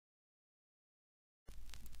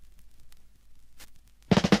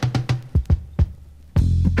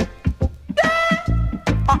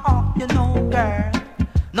girl.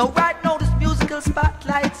 Now right now this musical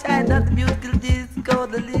spotlight shine on the musical disco.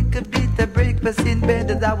 The little bit of breakfast in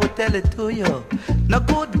bed as I would tell it to you. Now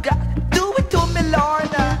good God, do it to me,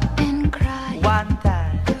 Lorna. And cry. One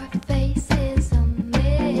time. Your face is a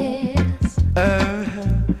mess.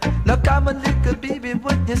 Now come on, little baby,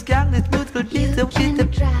 with this gang, this musical piece You of can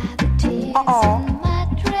dry the tears in my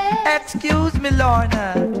dress. Excuse me,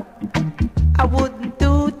 Lorna, I wouldn't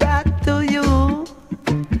do that to you.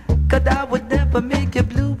 Cause I would never make you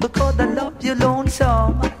blue, because I love you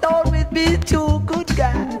lonesome. I'd always be two good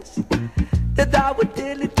guys that I would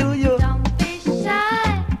tell it to you. Don't be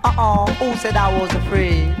shy. Who said I was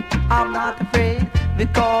afraid? I'm not afraid,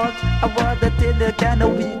 because I was a tell kind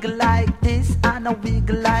of wiggle like this and a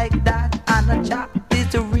wiggle like that, and a jack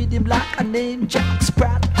is a rhythm like a name Jack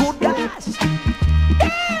Sprat. Good guys.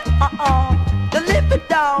 To live it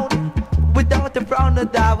down without a frown,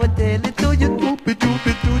 that I would tell it to you. Doopy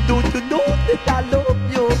doopy doo, don't you know that I love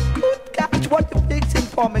you? Good catch, what you fixing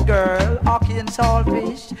for me, girl? Hockey and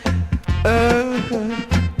saltfish.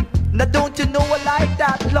 Now don't you know I like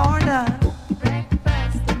that, Lorna?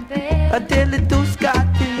 Breakfast in bed. I tell it to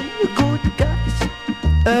Scotty, good guys.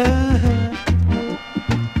 You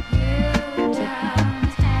don't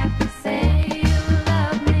have to say you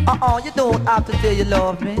love me. You don't have to say you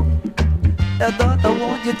love me. That's what I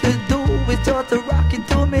want you to do, is just to rock it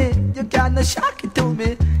to me. You kinda shock it to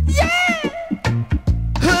me. Yeah!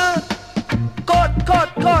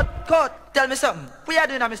 Cut. Tell me something. What you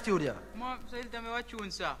doing in my studio? Mom, so you tell me what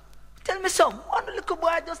tune, sir? Tell me something. One little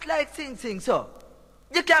boy just like sing, so.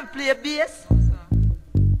 You can play bass? No, sir.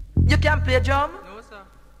 You can play drum? No, sir.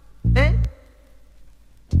 Eh?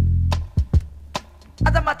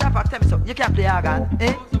 As a matter of fact, tell me something. You can play organ?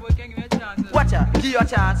 Eh? No, sir, but can give me a chance, sir. Watch out, give you a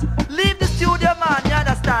chance. Leave the studio, man, you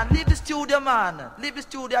understand? Leave the studio, man. Leave the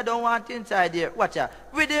studio, I don't want you inside here. Watch out.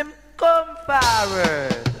 Rhythm, come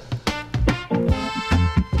forward.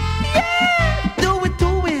 Yeah, do it.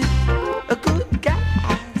 A good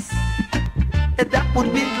guys. That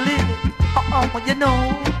would be lit. You know.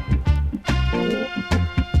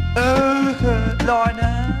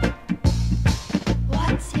 Lorna.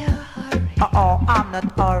 What's your hurry? I'm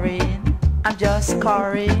not hurrying. I'm just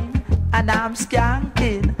scoring. And I'm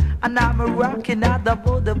skanking. And I'm rocking out the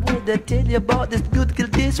border. Tell you about this beautiful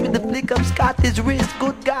dish with the flick of Scotty's wrist.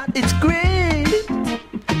 Good God, it's great.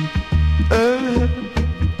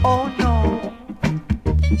 Oh no.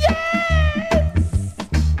 Yes.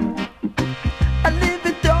 I live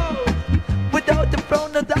it all without the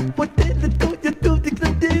frown of that. What did it do? You do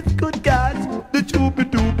this, good guys. The doobie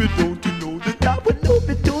doobie, don't you know that I would love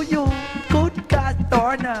it to you? Good guys,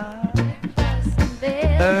 Lorna. Breakfast in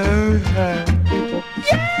bed.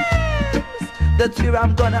 Yes, that's where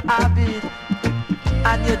I'm gonna have it.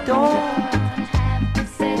 And you don't have to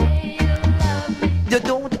say you love me. You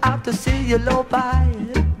don't have to say you love I,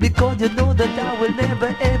 because you know that I will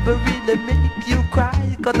never ever really make you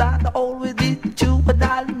cry. Cause I'll always be true and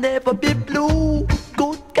I'll never be blue.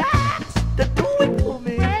 Good guys, they do it to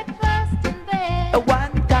me. Breakfast in bed. A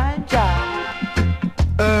one-time job.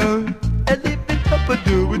 And live it up and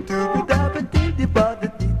do it. I've been about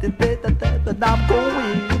the better time, and I'm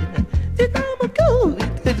going. And I'm going.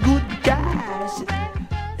 It's good guys.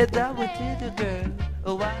 And I will tell you.